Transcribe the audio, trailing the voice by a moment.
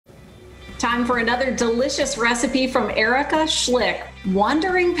Time for another delicious recipe from Erika Schlick.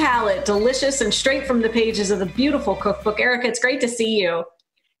 Wandering Palate, delicious and straight from the pages of the beautiful cookbook. Erika, it's great to see you.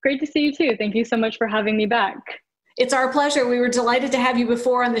 Great to see you too. Thank you so much for having me back. It's our pleasure. We were delighted to have you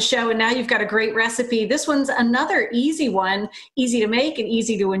before on the show, and now you've got a great recipe. This one's another easy one, easy to make and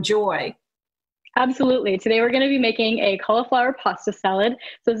easy to enjoy. Absolutely. Today we're going to be making a cauliflower pasta salad.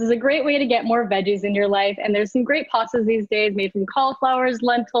 So this is a great way to get more veggies in your life. And there's some great pastas these days made from cauliflowers,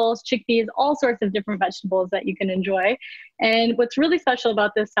 lentils, chickpeas, all sorts of different vegetables that you can enjoy. And what's really special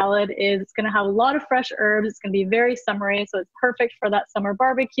about this salad is it's going to have a lot of fresh herbs. It's going to be very summery. So it's perfect for that summer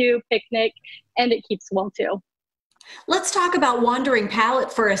barbecue, picnic, and it keeps well too. Let's talk about Wandering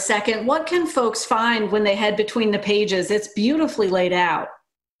Palate for a second. What can folks find when they head between the pages? It's beautifully laid out.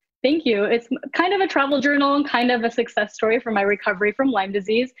 Thank you. It's kind of a travel journal and kind of a success story for my recovery from Lyme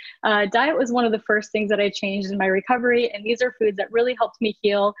disease. Diet was one of the first things that I changed in my recovery, and these are foods that really helped me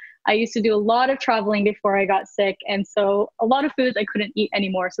heal. I used to do a lot of traveling before I got sick, and so a lot of foods I couldn't eat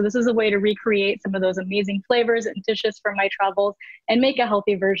anymore. So this is a way to recreate some of those amazing flavors and dishes from my travels and make a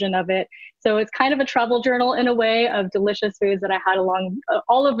healthy version of it. So it's kind of a travel journal in a way of delicious foods that I had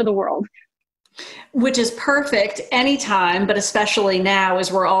all over the world. Which is perfect anytime, but especially now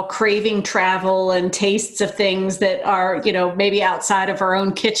as we're all craving travel and tastes of things that are, maybe outside of our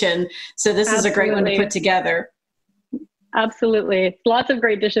own kitchen. So this is a great one to put together. Absolutely. Lots of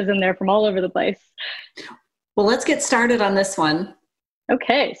great dishes in there from all over the place. Well, let's get started on this one.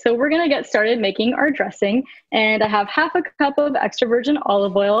 Okay, so we're going to get started making our dressing. And I have half a cup of extra virgin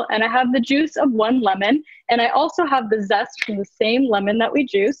olive oil, and I have the juice of 1 lemon. And I also have the zest from the same lemon that we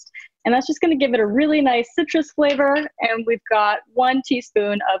juiced. And that's just going to give it a really nice citrus flavor. And we've got 1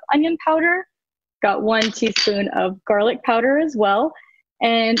 teaspoon of onion powder, got 1 teaspoon of garlic powder as well.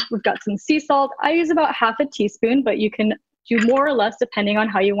 And we've got some sea salt. I use about half a teaspoon, but you can do more or less depending on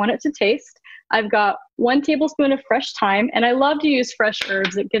how you want it to taste. I've got 1 tablespoon of fresh thyme, and I love to use fresh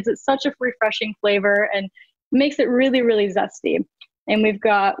herbs. It gives it such a refreshing flavor and makes it really, really zesty. And we've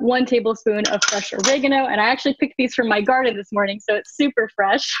got 1 tablespoon of fresh oregano, and I actually picked these from my garden this morning, so it's super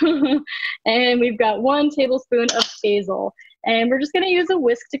fresh. And we've got 1 tablespoon of basil. And we're just going to use a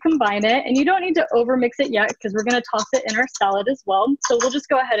whisk to combine it. And you don't need to overmix it yet because we're going to toss it in our salad as well. So we'll just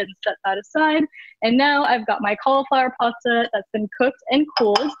go ahead and set that aside. And now I've got my cauliflower pasta that's been cooked and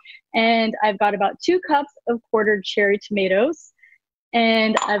cooled. And I've got about 2 cups of quartered cherry tomatoes.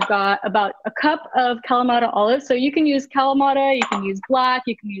 And I've got about a cup of Kalamata olives. So you can use Kalamata, you can use black,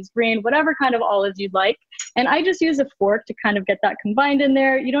 you can use green, whatever kind of olives you'd like. And I just use a fork to kind of get that combined in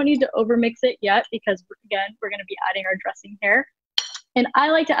there. You don't need to overmix it yet because, again, we're going to be adding our dressing here. And I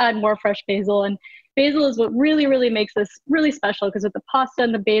like to add more fresh basil. And basil is what really, really makes this really special because with the pasta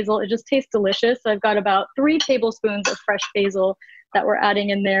and the basil, it just tastes delicious. So I've got about 3 tablespoons of fresh basil that we're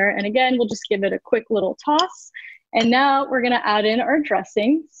adding in there. And again, we'll just give it a quick little toss. And now we're going to add in our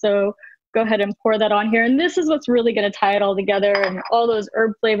dressing. So go ahead and pour that on here. And this is what's really going to tie it all together. And all those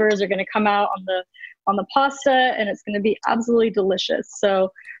herb flavors are going to come out on the pasta, and it's going to be absolutely delicious.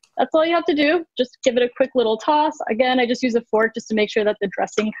 So that's all you have to do. Just give it a quick little toss. Again, I just use a fork just to make sure that the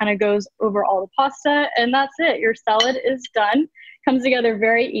dressing kind of goes over all the pasta. And that's it. Your salad is done. Comes together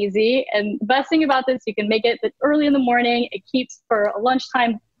very easy. And the best thing about this, you can make it early in the morning. It keeps for a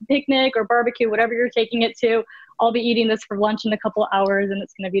lunchtime picnic or barbecue, whatever you're taking it to. I'll be eating this for lunch in a couple hours, and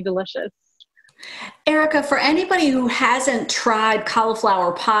it's going to be delicious. Erika, for anybody who hasn't tried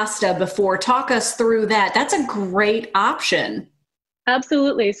cauliflower pasta before, talk us through that. That's a great option.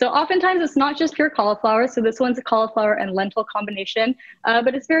 Absolutely. So oftentimes it's not just pure cauliflower. So this one's a cauliflower and lentil combination,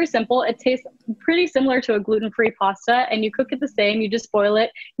 but it's very simple. It tastes pretty similar to a gluten-free pasta, and you cook it the same. You just boil it.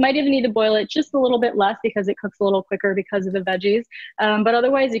 You might even need to boil it just a little bit less because it cooks a little quicker because of the veggies. But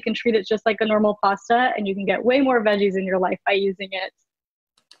otherwise, you can treat it just like a normal pasta, and you can get way more veggies in your life by using it.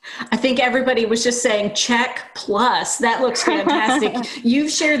 I think everybody was just saying check plus. That looks fantastic.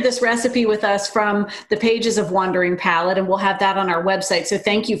 You've shared this recipe with us from the pages of Wandering Palate, and we'll have that on our website. So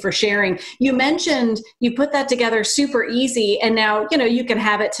thank you for sharing. You mentioned you put that together super easy, and now, you can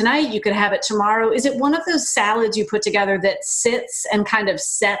have it tonight, you could have it tomorrow. Is it one of those salads you put together that sits and kind of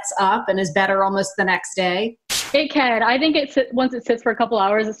sets up and is better almost the next day? It can. I think once it sits for a couple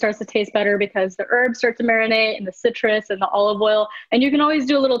hours, it starts to taste better because the herbs start to marinate and the citrus and the olive oil. And you can always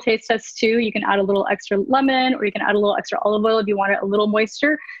do a little taste test too. You can add a little extra lemon, or you can add a little extra olive oil if you want it a little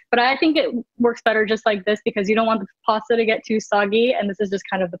moisture. But I think it works better just like this because you don't want the pasta to get too soggy. And this is just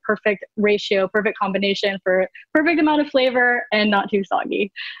kind of the perfect ratio, perfect combination for perfect amount of flavor and not too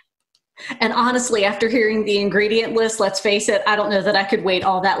soggy. And honestly, after hearing the ingredient list, let's face it, I don't know that I could wait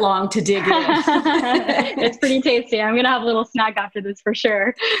all that long to dig in. It's pretty tasty. I'm going to have a little snack after this for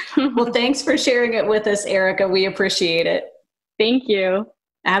sure. Well, thanks for sharing it with us, Erika. We appreciate it. Thank you.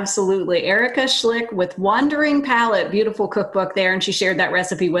 Absolutely. Erika Schlick with Wandering Palette, beautiful cookbook there. And she shared that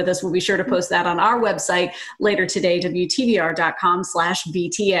recipe with us. We'll be sure to post that on our website later today,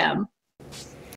 WTBR.com/BTM.